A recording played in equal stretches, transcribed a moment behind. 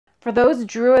For those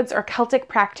Druids or Celtic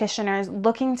practitioners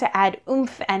looking to add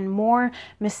oomph and more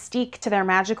mystique to their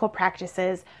magical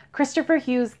practices, Kristopher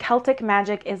Hughes' Celtic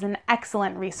Magic is an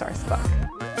excellent resource book.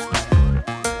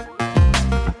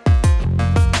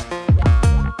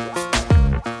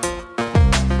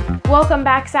 Welcome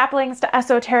back, Saplings, to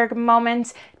Esoteric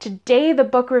Moments. Today, the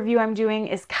book review I'm doing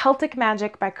is Celtic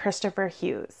Magic by Kristopher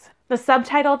Hughes. The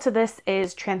subtitle to this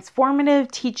is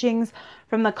Transformative Teachings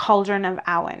from the Cauldron of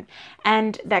Awen,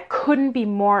 and that couldn't be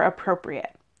more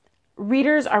appropriate.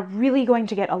 Readers are really going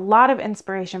to get a lot of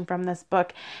inspiration from this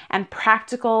book and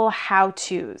practical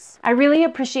how-tos. I really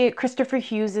appreciate Kristopher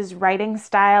Hughes' writing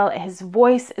style. His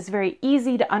voice is very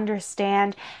easy to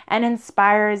understand and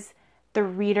inspires the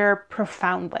reader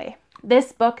profoundly.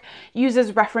 This book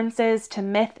uses references to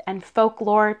myth and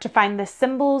folklore to find the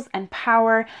symbols and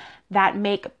power that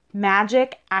make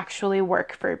magic actually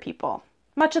work for people.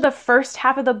 Much of the first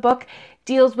half of the book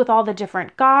deals with all the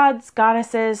different gods,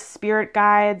 goddesses, spirit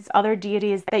guides, other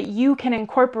deities that you can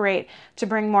incorporate to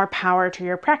bring more power to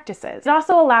your practices. It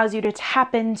also allows you to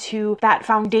tap into that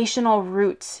foundational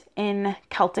root in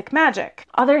Celtic magic.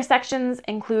 Other sections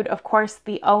include, of course,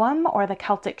 the Ogham, or the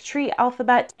Celtic tree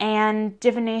alphabet, and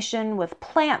divination with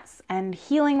plants and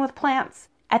healing with plants.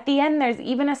 At the end, there's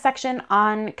even a section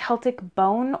on Celtic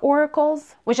bone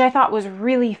oracles, which I thought was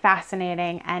really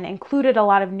fascinating and included a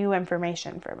lot of new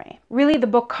information for me. Really, the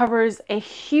book covers a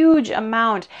huge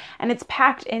amount, and it's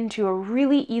packed into a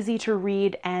really easy to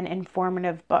read and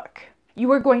informative book. You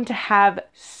are going to have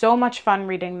so much fun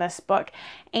reading this book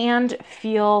and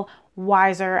feel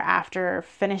wiser after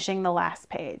finishing the last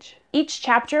page. Each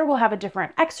chapter will have a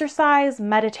different exercise,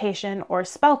 meditation, or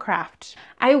spellcraft.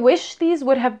 I wish these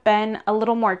would have been a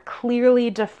little more clearly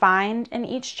defined in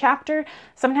each chapter.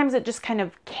 Sometimes it just kind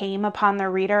of came upon the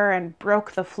reader and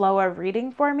broke the flow of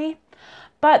reading for me.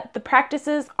 But the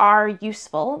practices are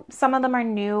useful. Some of them are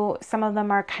new, some of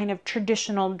them are kind of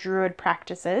traditional Druid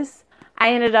practices.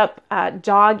 I ended up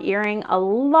dog-earing a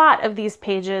lot of these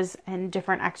pages and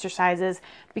different exercises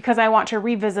because I want to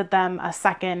revisit them a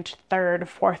second, third,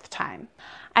 fourth time.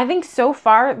 I think so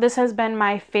far this has been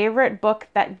my favorite book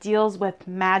that deals with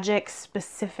magic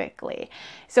specifically.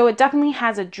 So it definitely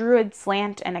has a Druid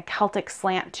slant and a Celtic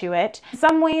slant to it. In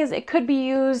some ways it could be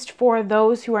used for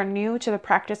those who are new to the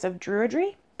practice of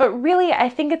Druidry. But really, I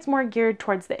think it's more geared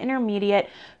towards the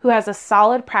intermediate who has a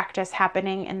solid practice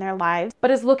happening in their lives, but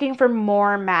is looking for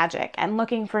more magic and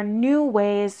looking for new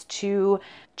ways to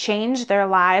change their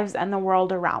lives and the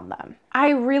world around them. I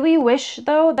really wish,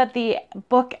 though, that the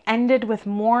book ended with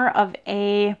more of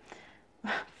a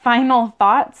final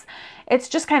thoughts. It's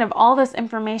just kind of all this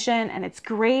information and it's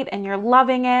great and you're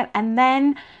loving it, and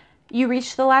then you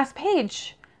reach the last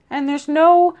page and there's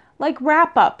no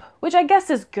wrap up, which I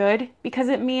guess is good because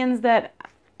it means that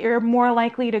you're more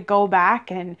likely to go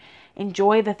back and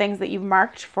enjoy the things that you've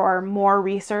marked for more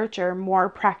research or more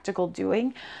practical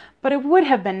doing. But it would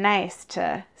have been nice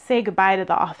to say goodbye to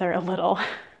the author a little.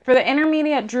 For the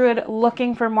intermediate Druid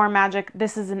looking for more magic,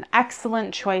 this is an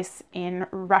excellent choice in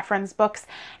reference books,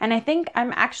 and I think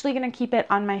I'm actually going to keep it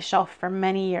on my shelf for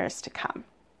many years to come.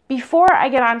 Before I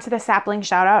get on to the sapling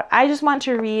shout out, I just want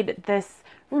to read this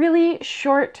really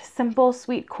short, simple,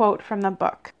 sweet quote from the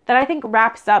book that I think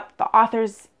wraps up the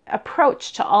author's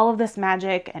approach to all of this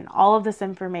magic and all of this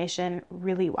information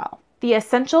really well. The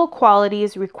essential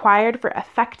qualities required for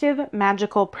effective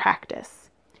magical practice: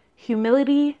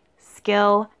 humility,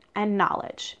 skill, and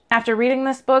knowledge. After reading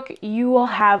this book, you will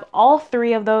have all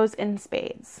three of those in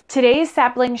spades. Today's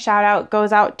sapling shout out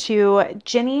goes out to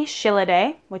Ginny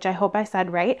Shilliday, which I hope I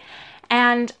said right.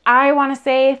 And I want to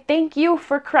say thank you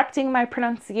for correcting my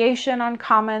pronunciation on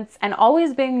comments and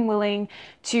always being willing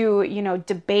to,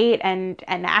 debate and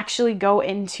actually go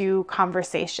into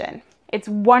conversation. It's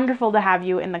wonderful to have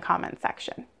you in the comment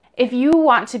section. If you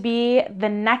want to be the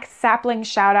next sapling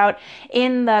shout out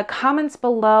in the comments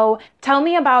below, tell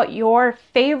me about your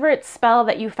favorite spell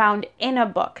that you found in a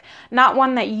book. Not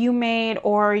one that you made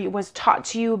or was taught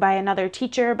to you by another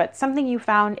teacher, but something you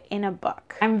found in a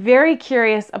book. I'm very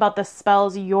curious about the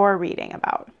spells you're reading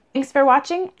about. Thanks for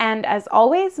watching, and as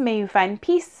always, may you find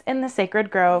peace in the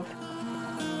sacred grove.